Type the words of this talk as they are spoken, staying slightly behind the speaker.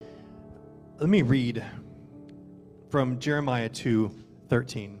Let me read from Jeremiah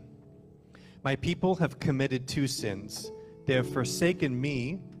 2:13. My people have committed two sins. They have forsaken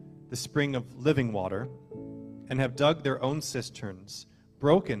me, the spring of living water, and have dug their own cisterns,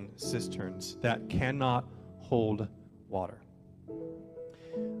 broken cisterns that cannot hold water.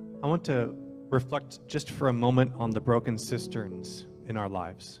 I want to reflect just for a moment on the broken cisterns in our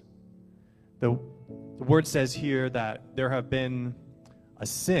lives. The word says here that there have been a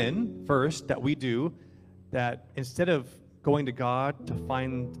sin first that we do, that instead of going to God to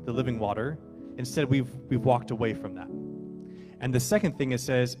find the living water, instead we've walked away from that. And the second thing it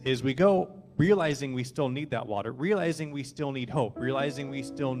says is we go realizing we still need that water, realizing we still need hope, realizing we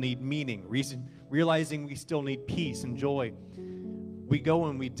still need meaning, realizing we still need peace and joy. We go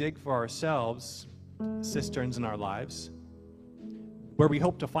and we dig for ourselves cisterns in our lives where we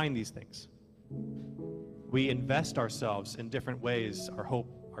hope to find these things. We invest ourselves in different ways, our hope,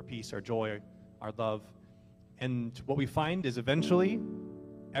 our peace, our joy, our love. And what we find is eventually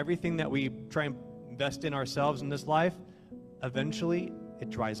everything that we try and invest in ourselves in this life, eventually it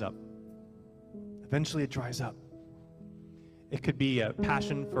dries up. Eventually it dries up. It could be a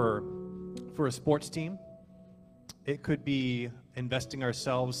passion for a sports team. It could be investing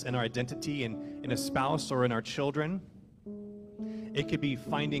ourselves in our identity in a spouse or in our children. It could be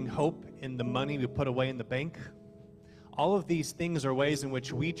finding hope in the money we put away in the bank. All of these things are ways in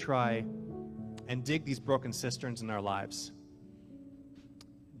which we try and dig these broken cisterns in our lives.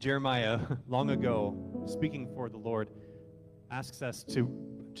 Jeremiah, long ago, speaking for the Lord, asks us to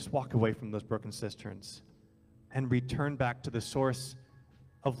just walk away from those broken cisterns and return back to the source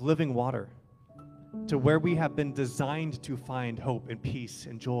of living water, to where we have been designed to find hope and peace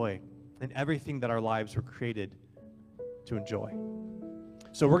and joy and everything that our lives were created to enjoy.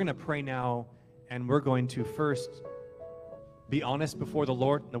 So we're going to pray now, and we're going to first be honest before the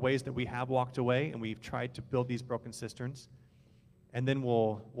Lord in the ways that we have walked away and we've tried to build these broken cisterns, and then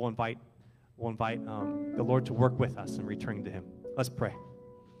we'll invite the Lord to work with us in returning to Him. Let's pray.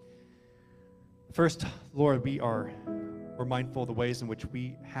 First, Lord, we're mindful of the ways in which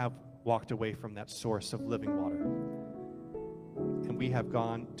we have walked away from that source of living water, and we have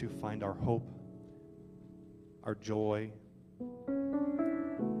gone to find our hope, our joy,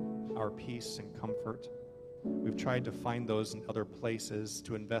 our peace and comfort. We've tried to find those in other places,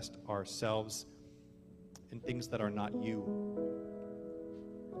 to invest ourselves in things that are not you.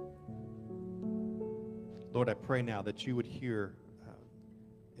 Lord, I pray now that you would hear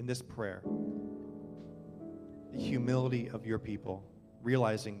in this prayer the humility of your people,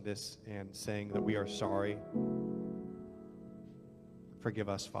 realizing this and saying that we are sorry. Forgive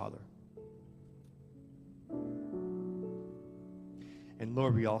us, Father. And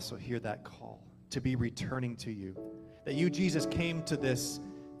Lord, we also hear that call to be returning to you. That you, Jesus, came to this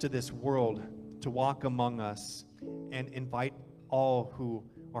world to walk among us and invite all who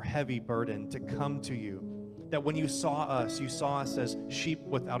are heavy burdened to come to you. That when you saw us as sheep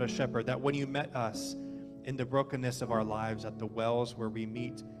without a shepherd. That when you met us in the brokenness of our lives at the wells where we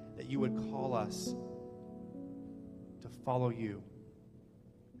meet, that you would call us to follow you,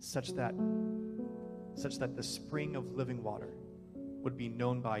 such that the spring of living water would be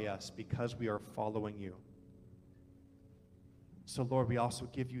known by us because we are following you. So Lord, we also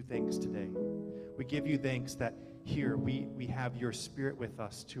give you thanks today. We give you thanks that here we have your Spirit with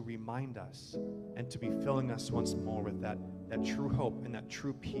us to remind us and to be filling us once more with that true hope and that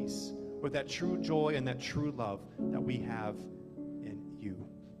true peace, with that true joy and that true love that we have in you.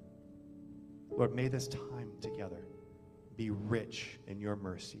 Lord, may this time together be rich in your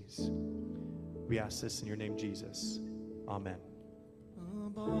mercies. We ask this in your name, Jesus. Amen.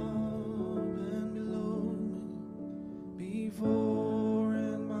 Above and below me, before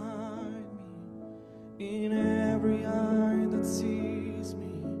and behind me, in every eye that sees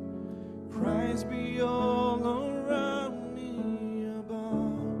me, Christ be all around me,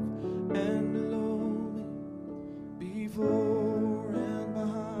 above and below me, before and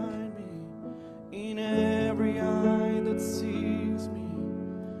behind me, in every eye that sees me,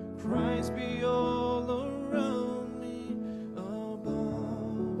 Christ be all around me, above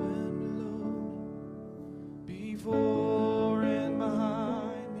and below me, before and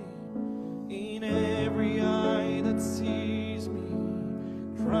behind me, in every eye that sees me,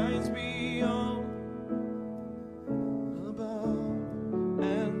 Christ be all above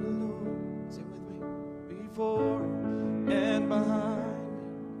and below. Sing with me. Before and behind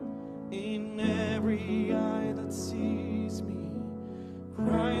me, in every eye that sees me,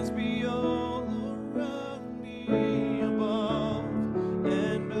 Christ be all around me, above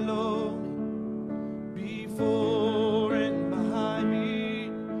and below me, before and behind me,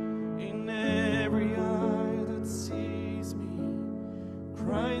 in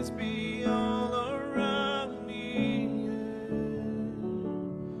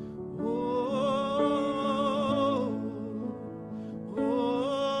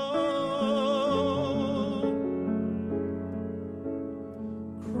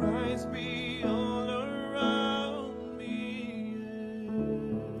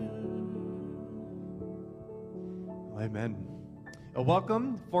Well,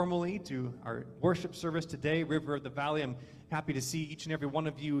 welcome formally to our worship service today, River of the Valley. I'm happy to see each and every one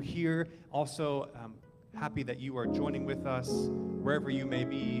of you here. Also, happy that you are joining with us wherever you may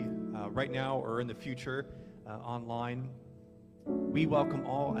be right now or in the future online. We welcome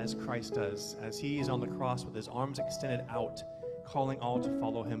all as Christ does, as he is on the cross with his arms extended out, calling all to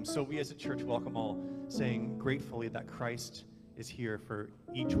follow him. So we as a church welcome all, saying gratefully that Christ is here for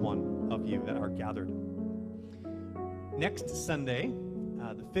each one of you that are gathered. Next Sunday,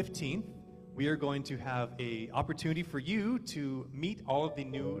 the 15th, we are going to have an opportunity for you to meet all of the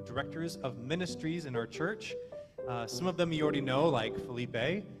new directors of ministries in our church. Some of them you already know, like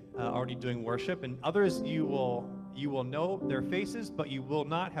Felipe, already doing worship, and others you will know their faces, but you will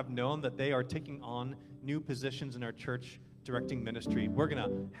not have known that they are taking on new positions in our church directing ministry. We're going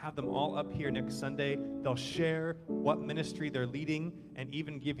to have them all up here next Sunday. They'll share what ministry they're leading and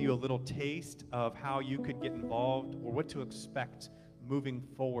even give you a little taste of how you could get involved or what to expect moving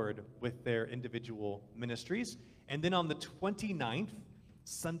forward with their individual ministries. And then on the 29th,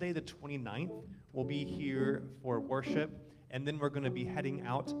 Sunday the 29th, we'll be here for worship. And then we're going to be heading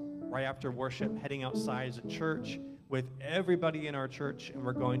out right after worship, heading outside as a church with everybody in our church. And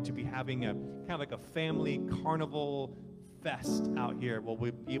we're going to be having a kind of like a family carnival fest out here.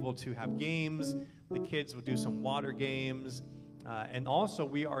 We'll be able to have games. The kids will do some water games. And also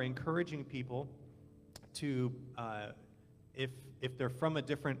we are encouraging people to, if they're from a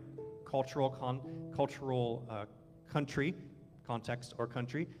different cultural country, context or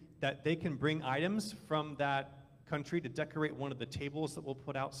country, that they can bring items from that country to decorate one of the tables that we'll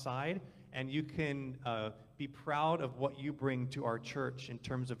put outside. And you can be proud of what you bring to our church in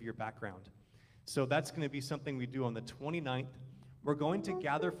terms of your background. So that's going to be something we do on the 29th. We're going to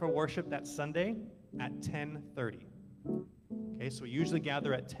gather for worship that Sunday at 10:30. Okay, so we usually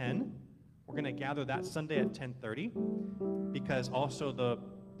gather at 10. We're going to gather that Sunday at 10:30 because also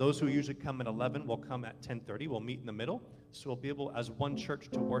those who usually come at 11 will come at 10:30. We'll meet in the middle. So we'll be able as one church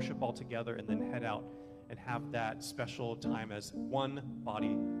to worship all together and then head out and have that special time as one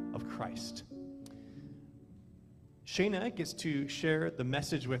body of Christ. Shayna gets to share the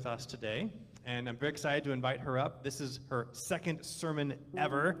message with us today. And I'm very excited to invite her up. This is her second sermon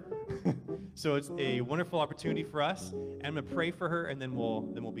ever. So it's a wonderful opportunity for us. And I'm going to pray for her, and then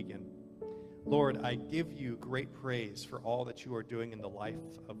we'll begin. Lord, I give you great praise for all that you are doing in the life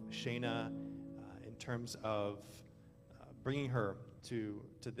of Shayna in terms of bringing her to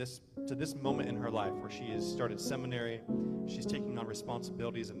this moment in her life where she has started seminary. She's taking on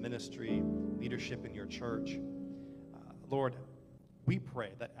responsibilities in ministry, leadership in your church. Lord, we pray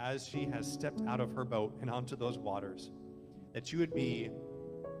that as she has stepped out of her boat and onto those waters, that you would be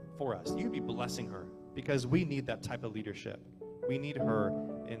for us. You would be blessing her because we need that type of leadership. We need her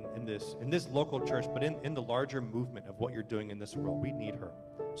in this local church, but in the larger movement of what you're doing in this world. We need her.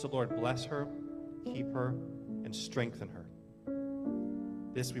 So Lord, bless her, keep her, and strengthen her.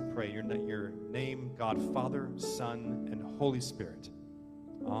 This we pray in your name, God, Father, Son, and Holy Spirit.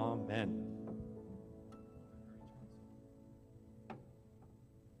 Amen.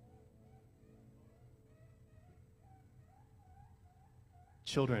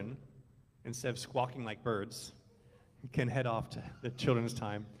 Children, instead of squawking like birds, can head off to the children's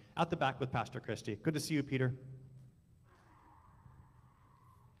time out the back with Pastor Christy. Good to see you, Peter.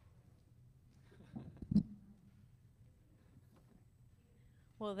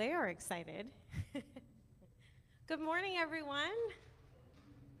 Well, they are excited. Good morning, everyone.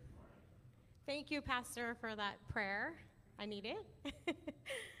 Thank you, Pastor, for that prayer. I need it.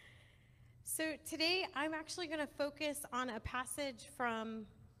 So today I'm actually going to focus on a passage from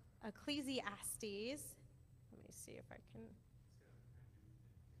Ecclesiastes. Let me see if I can.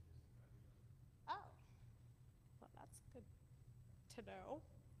 Oh, well, that's good to know.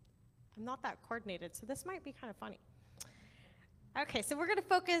 I'm not that coordinated, so this might be kind of funny. Okay, so we're going to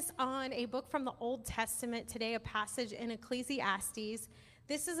focus on a book from the Old Testament today, a passage in Ecclesiastes.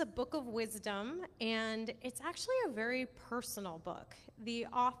 This is a book of wisdom, and it's actually a very personal book. The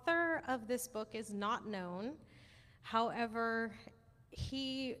author of this book is not known. However,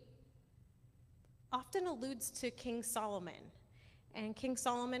 he often alludes to King Solomon. And King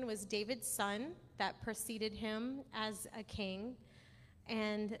Solomon was David's son that preceded him as a king.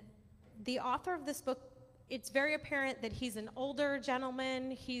 And the author of this book, it's very apparent that he's an older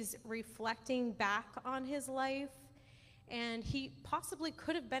gentleman. He's reflecting back on his life. And he possibly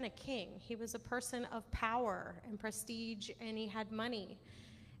could have been a king. He was a person of power and prestige, and he had money.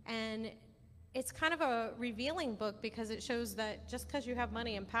 And it's kind of a revealing book because it shows that just because you have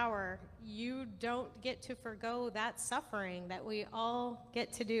money and power, you don't get to forgo that suffering that we all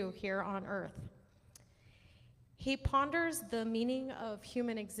get to do here on earth. He ponders the meaning of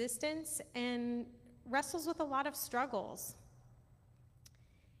human existence and wrestles with a lot of struggles.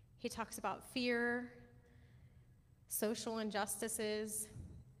 He talks about fear, social injustices,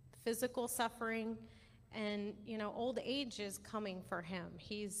 physical suffering, and old age is coming for him.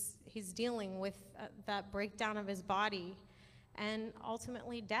 He's dealing with that breakdown of his body and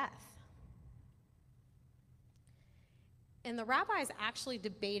ultimately death. And the rabbis actually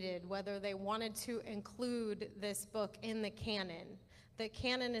debated whether they wanted to include this book in the canon. The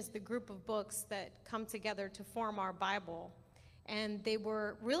canon is the group of books that come together to form our Bible. And they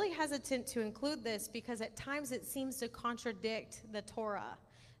were really hesitant to include this because at times it seems to contradict the Torah.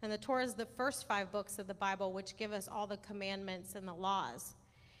 And the Torah is the first 5 books of the Bible, which give us all the commandments and the laws.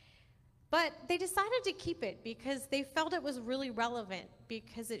 But they decided to keep it because they felt it was really relevant,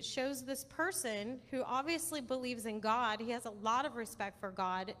 because it shows this person who obviously believes in God. He has a lot of respect for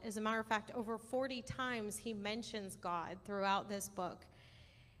God. As a matter of fact, over 40 times he mentions God throughout this book.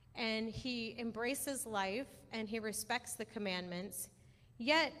 And he embraces life and he respects the commandments.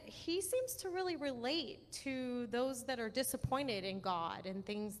 Yet he seems to really relate to those that are disappointed in God and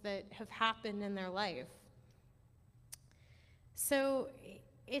things that have happened in their life. So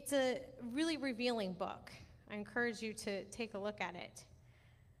it's a really revealing book. I encourage you to take a look at it.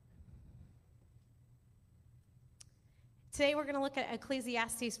 Today we're going to look at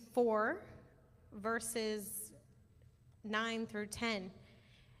Ecclesiastes 4, verses 9 through 10.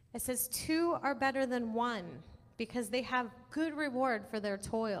 It says, 2 are better than 1, because they have good reward for their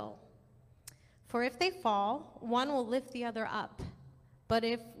toil. For if they fall, one will lift the other up. But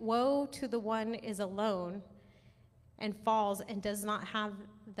if woe to the one is alone and falls and does not have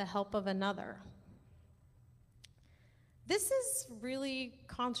the help of another. This is really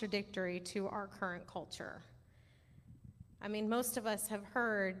contradictory to our current culture. I mean, most of us have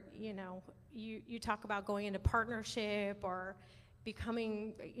heard, you talk about going into partnership or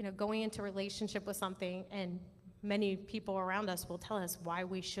becoming, going into relationship with something, and many people around us will tell us why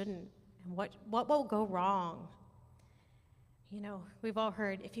we shouldn't and what will go wrong. We've all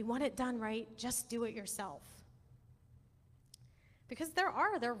heard, if you want it done right, just do it yourself. Because there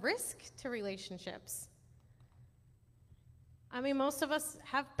are risks to relationships. I mean, most of us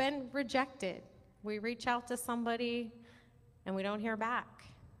have been rejected. We reach out to somebody and we don't hear back.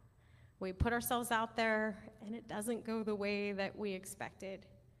 We put ourselves out there and it doesn't go the way that we expected.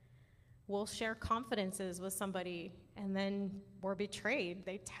 We'll share confidences with somebody and then we're betrayed.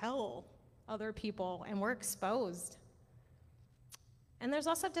 They tell other people and we're exposed. And there's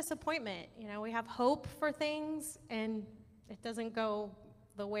also disappointment. We have hope for things and it doesn't go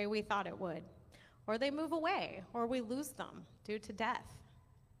the way we thought it would. Or they move away, or we lose them due to death.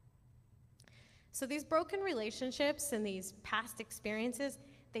 So these broken relationships and these past experiences,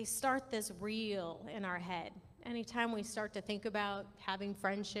 they start this reel in our head. Anytime we start to think about having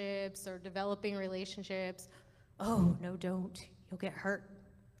friendships or developing relationships, oh, no, don't. You'll get hurt.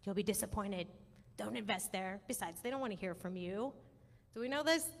 You'll be disappointed. Don't invest there. Besides, they don't want to hear from you. Do we know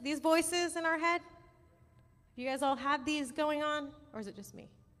these voices in our head? You guys all have these going on, or is it just me?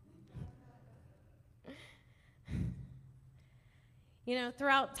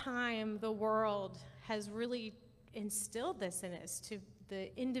 Throughout time, the world has really instilled this in us, to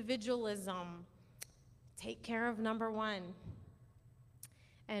the individualism, take care of number one.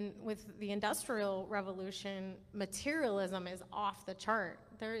 And with the Industrial Revolution, materialism is off the chart.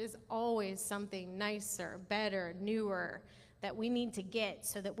 There is always something nicer, better, newer that we need to get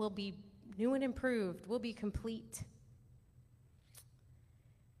so that we'll be new and improved, we'll be complete.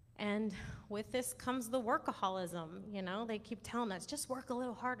 And with this comes the workaholism. They keep telling us, just work a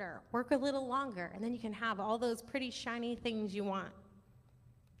little harder, work a little longer, and then you can have all those pretty shiny things you want.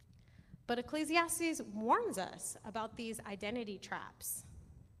 But Ecclesiastes warns us about these identity traps.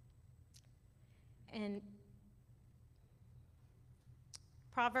 And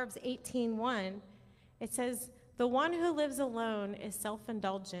Proverbs 18:1, it says, the one who lives alone is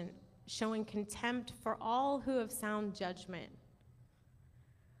self-indulgent, showing contempt for all who have sound judgment.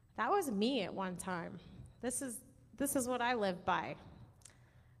 That was me at one time. This is what I lived by.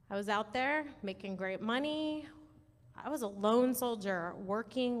 I was out there making great money. I was a lone soldier,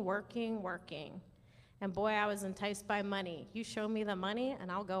 working. And boy, I was enticed by money. You show me the money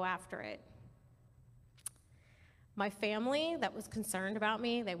and I'll go after it. My family that was concerned about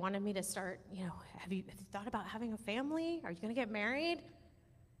me, they wanted me to start, have you thought about having a family? Are you going to get married?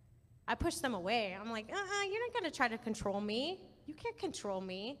 I pushed them away. I'm like, you're not going to try to control me. You can't control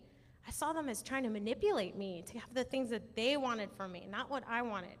me. I saw them as trying to manipulate me to have the things that they wanted from me, not what I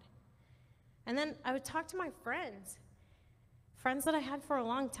wanted. And then I would talk to my friends that I had for a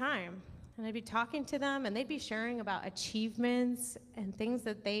long time. And I'd be talking to them, and they'd be sharing about achievements and things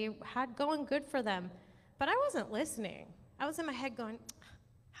that they had going good for them. But I wasn't listening. I was in my head going,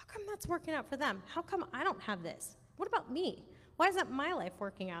 how come that's working out for them? How come I don't have this? What about me? Why isn't my life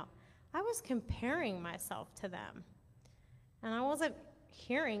working out? I was comparing myself to them. And I wasn't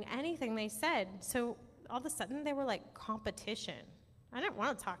hearing anything they said. So all of a sudden, they were like competition. I didn't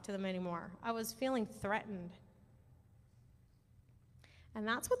want to talk to them anymore. I was feeling threatened. And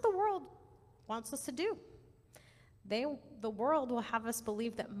that's what the world wants us to do. The world will have us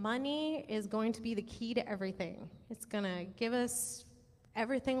believe that money is going to be the key to everything. It's going to give us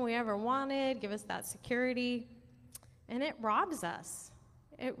everything we ever wanted, give us that security, and it robs us.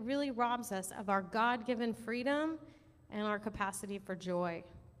 It really robs us of our God-given freedom and our capacity for joy.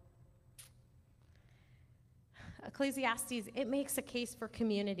 Ecclesiastes, it makes a case for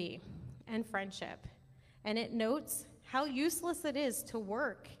community and friendship, and it notes how useless it is to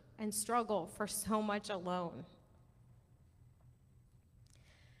work and struggle for so much alone.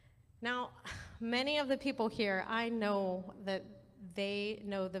 Now, many of the people here, I know that they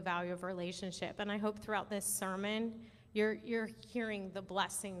know the value of relationship, and I hope throughout this sermon, you're hearing the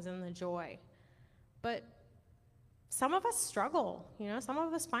blessings and the joy. But some of us struggle, some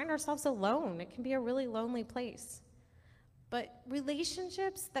of us find ourselves alone. It can be a really lonely place. But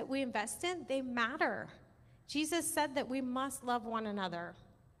relationships that we invest in, they matter. Jesus said that we must love one another.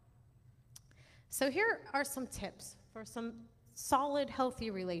 So here are some tips for some solid, healthy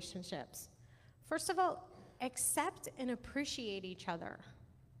relationships. First of all, accept and appreciate each other.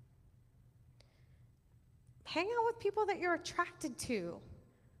 Hang out with people that you're attracted to.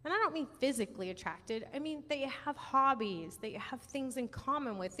 And I don't mean physically attracted. I mean that you have hobbies, that you have things in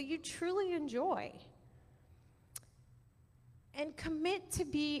common with, that you truly enjoy. And commit to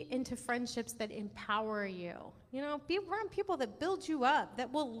be into friendships that empower you. Be around people that build you up,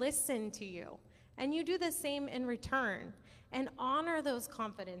 that will listen to you. And you do the same in return. And honor those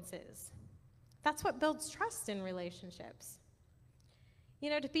confidences. That's what builds trust in relationships.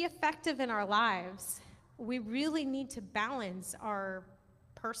 To be effective in our lives, we really need to balance our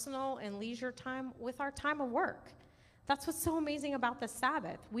personal and leisure time with our time of work. That's what's so amazing about the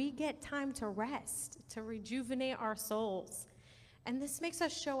Sabbath. We get time to rest, to rejuvenate our souls. And this makes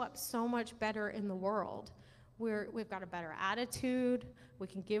us show up so much better in the world. We've got a better attitude. We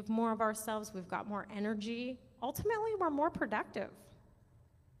can give more of ourselves. We've got more energy. Ultimately, we're more productive.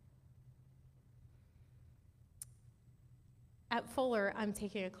 At Fuller, I'm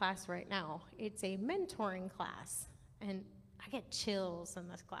taking a class right now. It's a mentoring class, and I get chills in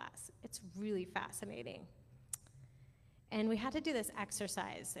this class. It's really fascinating. And we had to do this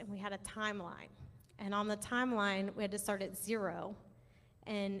exercise, and we had a timeline. And on the timeline, we had to start at 0,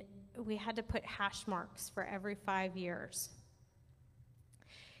 and we had to put hash marks for every 5 years.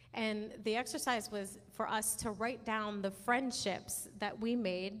 And the exercise was for us to write down the friendships that we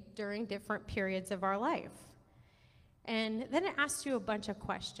made during different periods of our life. And then it asked you a bunch of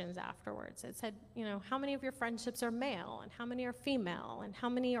questions afterwards. It said, how many of your friendships are male, and how many are female, and how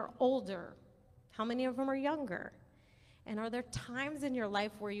many are older, how many of them are younger? And are there times in your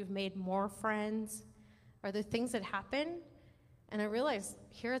life where you've made more friends? Are there things that happen? And I realized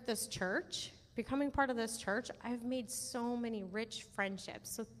here at this church, becoming part of this church, I've made so many rich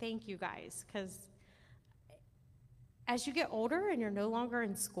friendships. So thank you guys, because as you get older and you're no longer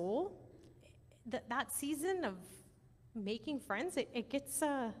in school, that season of making friends, it gets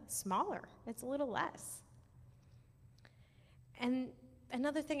smaller. It's a little less. And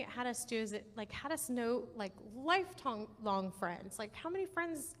another thing it had us do is it had us know lifelong friends. How many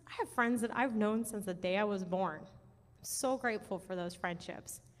friends? I have friends that I've known since the day I was born. I'm so grateful for those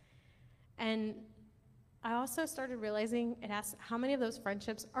friendships. And I also started realizing it asks how many of those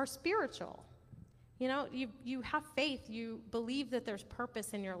friendships are spiritual. You have faith, you believe that there's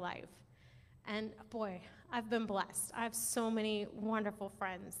purpose in your life. And boy, I've been blessed. I have so many wonderful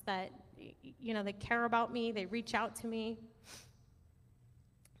friends that, they care about me, they reach out to me.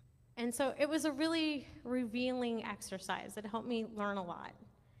 And so it was a really revealing exercise that helped me learn a lot.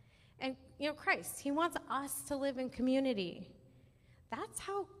 And, Christ, he wants us to live in community. That's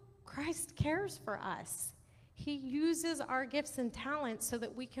how Christ cares for us. He uses our gifts and talents so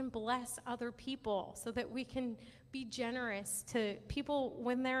that we can bless other people, so that we can be generous to people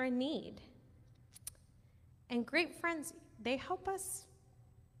when they're in need. And great friends, they help us.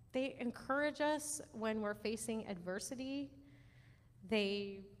 They encourage us when we're facing adversity.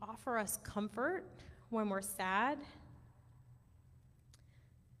 They offer us comfort when we're sad.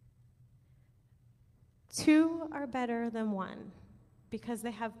 2 are better than 1 because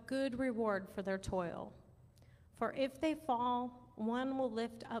they have good reward for their toil. For if they fall, one will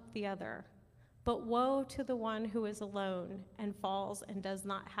lift up the other. But woe to the one who is alone and falls and does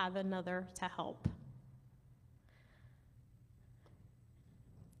not have another to help.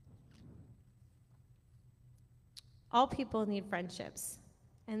 All people need friendships,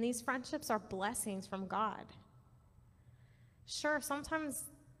 and these friendships are blessings from God. Sure, sometimes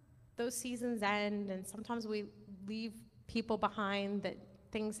those seasons end, and sometimes we leave people behind, that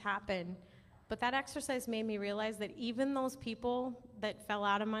things happen. But that exercise made me realize that even those people that fell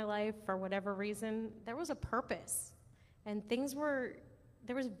out of my life for whatever reason, there was a purpose, and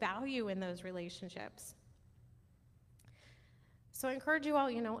there was value in those relationships. So I encourage you all,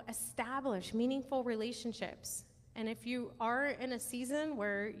 establish meaningful relationships. And if you are in a season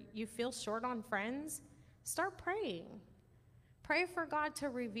where you feel short on friends, start praying. Pray for God to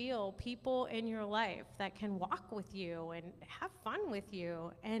reveal people in your life that can walk with you and have fun with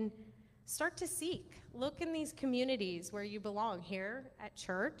you, and start to seek. Look in these communities where you belong, here at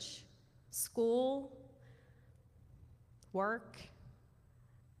church, school, work,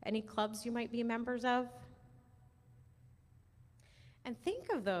 any clubs you might be members of. And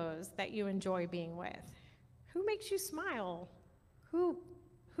think of those that you enjoy being with. Who makes you smile?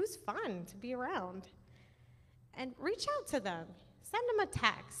 Who's fun to be around? And reach out to them. Send them a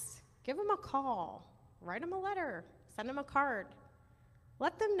text. Give them a call. Write them a letter. Send them a card.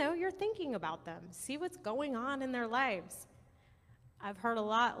 Let them know you're thinking about them. See what's going on in their lives. I've heard a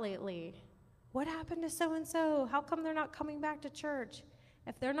lot lately. What happened to so-and-so? How come they're not coming back to church?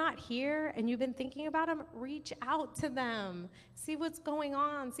 If they're not here and you've been thinking about them, reach out to them. See what's going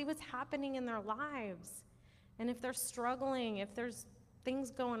on. See what's happening in their lives. And if they're struggling, if there's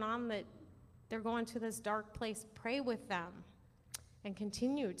things going on that they're going to this dark place, pray with them and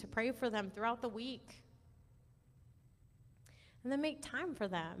continue to pray for them throughout the week. And then make time for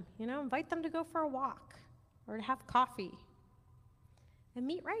them. Invite them to go for a walk or to have coffee. And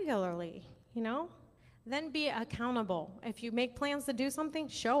meet regularly, Then be accountable. If you make plans to do something,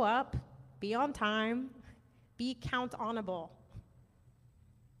 show up, be on time, be count-onable.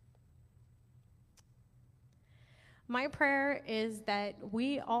 My prayer is that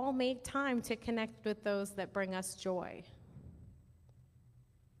we all make time to connect with those that bring us joy.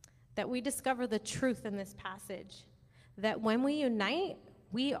 That we discover the truth in this passage. That when we unite,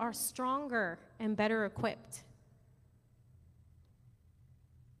 we are stronger and better equipped.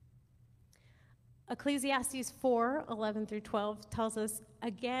 Ecclesiastes 4:11-12 tells us,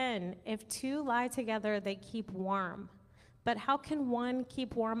 again, if two lie together, they keep warm. But how can one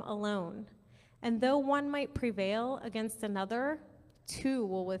keep warm alone? And though one might prevail against another, two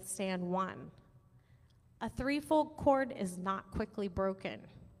will withstand one. A threefold cord is not quickly broken.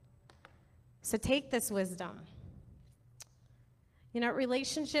 So take this wisdom.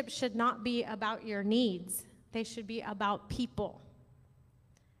 Relationships should not be about your needs. They should be about people.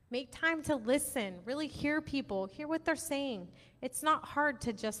 Make time to listen, really hear people, hear what they're saying. It's not hard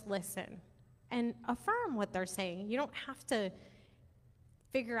to just listen and affirm what they're saying. You don't have to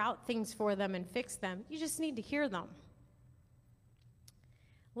figure out things for them and fix them. You just need to hear them.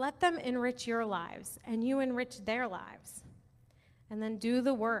 Let them enrich your lives, and you enrich their lives. And then do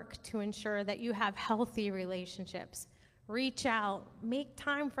the work to ensure that you have healthy relationships. Reach out, make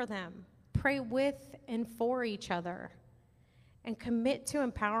time for them, pray with and for each other, and commit to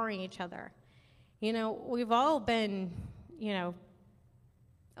empowering each other. We've all been, a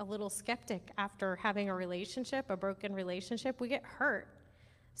little skeptic after having a relationship, a broken relationship. We get hurt.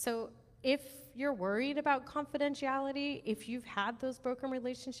 So if you're worried about confidentiality, if you've had those broken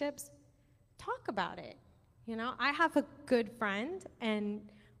relationships, talk about it. I have a good friend, and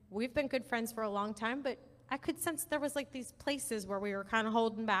we've been good friends for a long time, but I could sense there was these places where we were kind of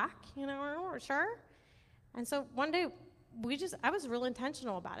holding back, we weren't sure. And so one day I was real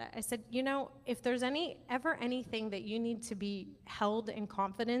intentional about it. I said, if there's ever anything that you need to be held in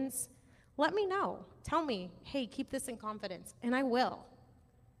confidence, let me know. Tell me, hey, keep this in confidence, and I will.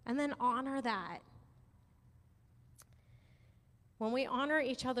 And then honor that. When we honor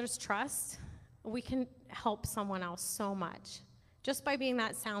each other's trust, we can help someone else so much just by being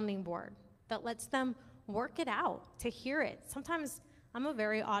that sounding board that lets them work it out, to hear it. Sometimes I'm a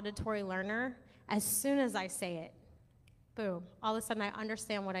very auditory learner. As soon as I say it, boom, all of a sudden I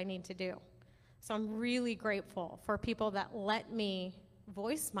understand what I need to do. So I'm really grateful for people that let me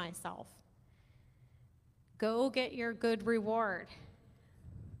voice myself. Go get your good reward.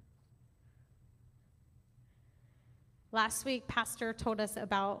 Last week, Pastor told us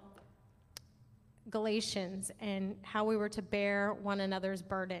about Galatians and how we were to bear one another's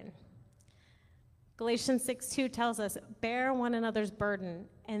burden. Galatians 6:2 tells us, bear one another's burden,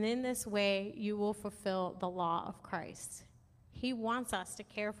 and in this way you will fulfill the law of Christ. He wants us to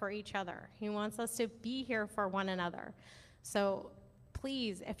care for each other. He wants us to be here for one another. So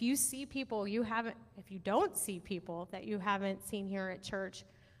please, if you see people if you don't see people that you haven't seen here at church,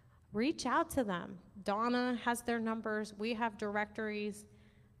 reach out to them. Donna has their numbers. We have directories.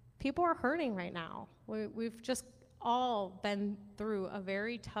 People are hurting right now. We've just all been through a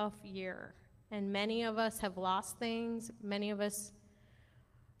very tough year, and many of us have lost things. Many of us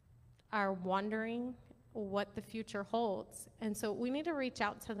are wondering what the future holds. And so we need to reach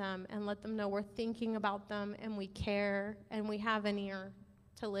out to them and let them know we're thinking about them and we care and we have an ear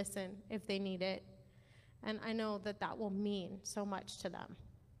to listen if they need it. And I know that that will mean so much to them.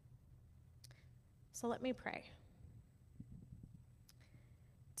 So let me pray.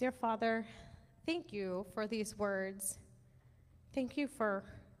 Dear Father, thank you for these words. Thank you for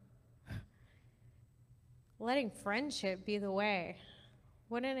letting friendship be the way.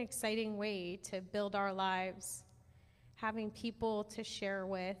 What an exciting way to build our lives, having people to share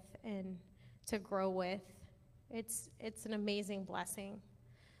with and to grow with. It's an amazing blessing.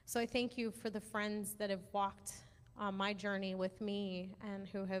 So I thank you for the friends that have walked on my journey with me and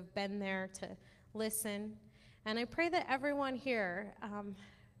who have been there to listen. And I pray that everyone here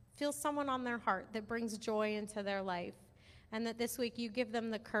feels someone on their heart that brings joy into their life, and that this week you give them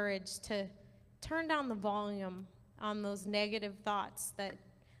the courage to turn down the volume on those negative thoughts that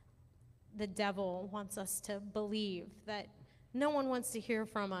the devil wants us to believe, that no one wants to hear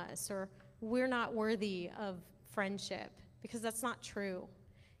from us or we're not worthy of friendship, because that's not true.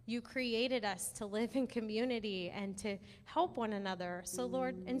 You created us to live in community and to help one another. So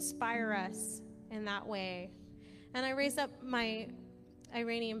Lord, inspire us in that way. And I raise up my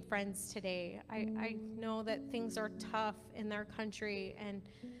Iranian friends today. I know that things are tough in their country and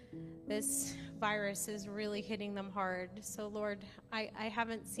this virus is really hitting them hard. So Lord, I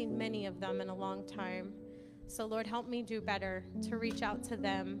haven't seen many of them in a long time. So Lord, help me do better to reach out to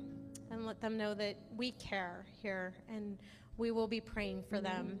them and let them know that we care here and we will be praying for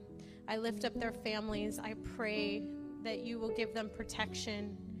them. I lift up their families. I pray that you will give them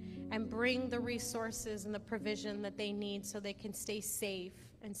protection and bring the resources and the provision that they need so they can stay safe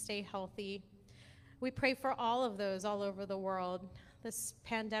and stay healthy. We pray for all of those all over the world. This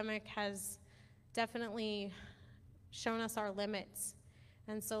pandemic has definitely shown us our limits.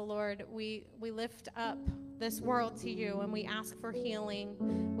 And so, Lord, we lift up this world to you and we ask for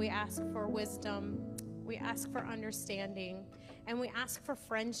healing. We ask for wisdom. We ask for understanding. And we ask for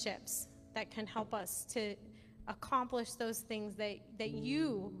friendships that can help us to accomplish those things that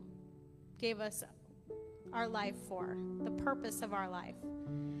you gave us our life for, the purpose of our life.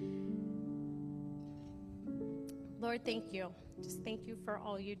 Lord, thank you. Just thank you for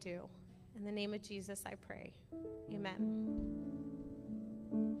all you do. In the name of Jesus, I pray. Amen.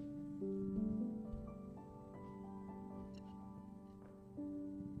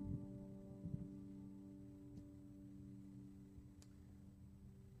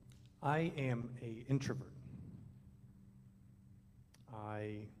 I am an introvert.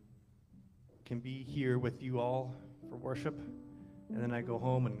 I can be here with you all for worship, and then I go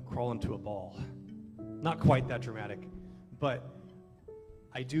home and crawl into a ball. Not quite that dramatic, but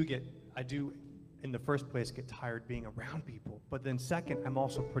I do in the first place get tired being around people. But then second, I'm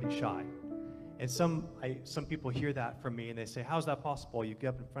also pretty shy. And some people hear that from me and they say, how's that possible? You get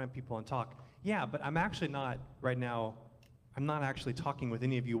up in front of people and talk. Yeah, but I'm actually not right now, I'm not actually talking with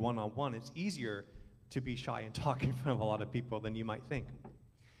any of you one-on-one. It's easier to be shy and talk in front of a lot of people than you might think.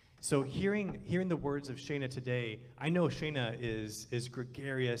 So hearing the words of Shayna today, I know Shayna is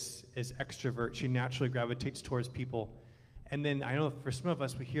gregarious, is extrovert. She naturally gravitates towards people. And then I know for some of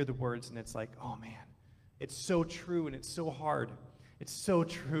us, we hear the words and it's like, oh man, it's so true and it's so hard. It's so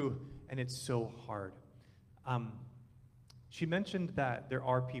true and it's so hard. She mentioned that there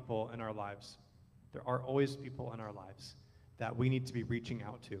are people in our lives. There are always people in our lives that we need to be reaching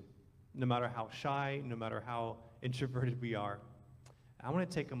out to, no matter how shy, no matter how introverted we are. I want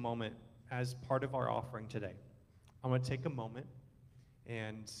to take a moment as part of our offering today. I want to take a moment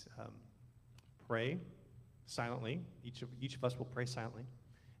and pray silently. Each of us will pray silently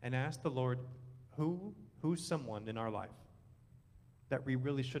and ask the Lord, who's someone in our life that we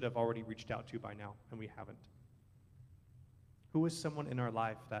really should have already reached out to by now and we haven't? Who is someone in our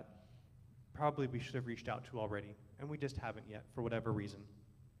life that probably we should have reached out to already and we just haven't yet for whatever reason?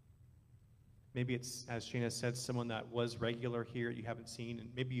 Maybe it's, as Shayna said, someone that was regular here you haven't seen, and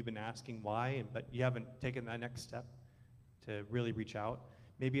maybe you've been asking why, but you haven't taken that next step to really reach out.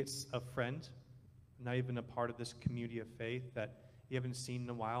 Maybe it's a friend, not even a part of this community of faith that you haven't seen in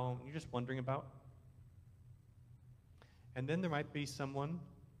a while and you're just wondering about. And then there might be someone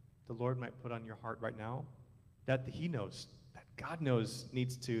the Lord might put on your heart right now that he knows that God knows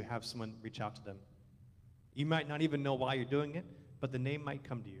needs to have someone reach out to them. You might not even know why you're doing it, but the name might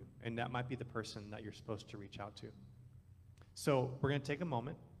come to you, and that might be the person that you're supposed to reach out to. So we're going to take a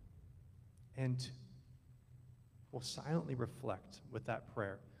moment, and we'll silently reflect with that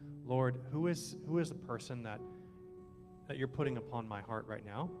prayer. Lord, who is the person that you're putting upon my heart right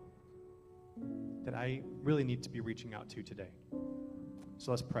now that I really need to be reaching out to today?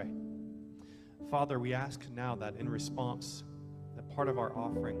 So let's pray. Father, we ask now that in response, that part of our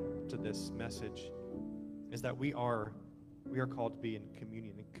offering to this message is that we are called to be in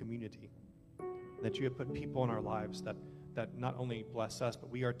communion and community. That you have put people in our lives that not only bless us, but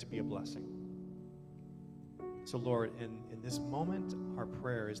we are to be a blessing. So Lord, in this moment, our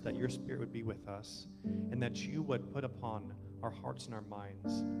prayer is that your Spirit would be with us and that you would put upon our hearts and our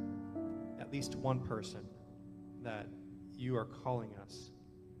minds at least one person that you are calling us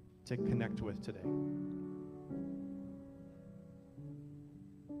to connect with today.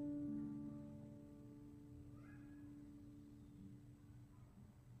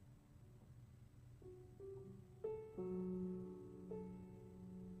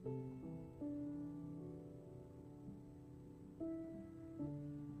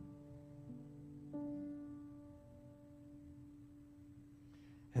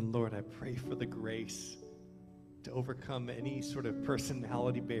 And Lord, I pray for the grace to overcome any sort of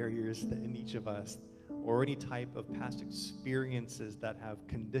personality barriers that in each of us, or any type of past experiences that have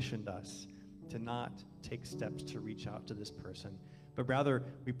conditioned us to not take steps to reach out to this person. But rather,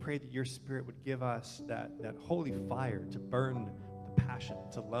 we pray that your Spirit would give us that holy fire to burn the passion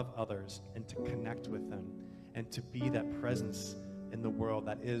to love others and to connect with them and to be that presence in the world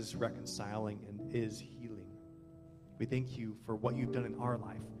that is reconciling and is healing. We thank you for what you've done in our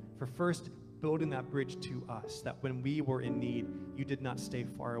life, for first building that bridge to us, that when we were in need, you did not stay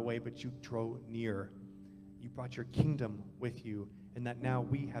far away, but you drew near. You brought your kingdom with you, and that now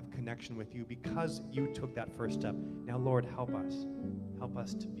we have connection with you because you took that first step. Now, Lord, help us. Help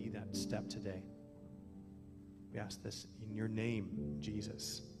us to be that step today. We ask this in your name,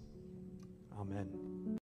 Jesus. Amen.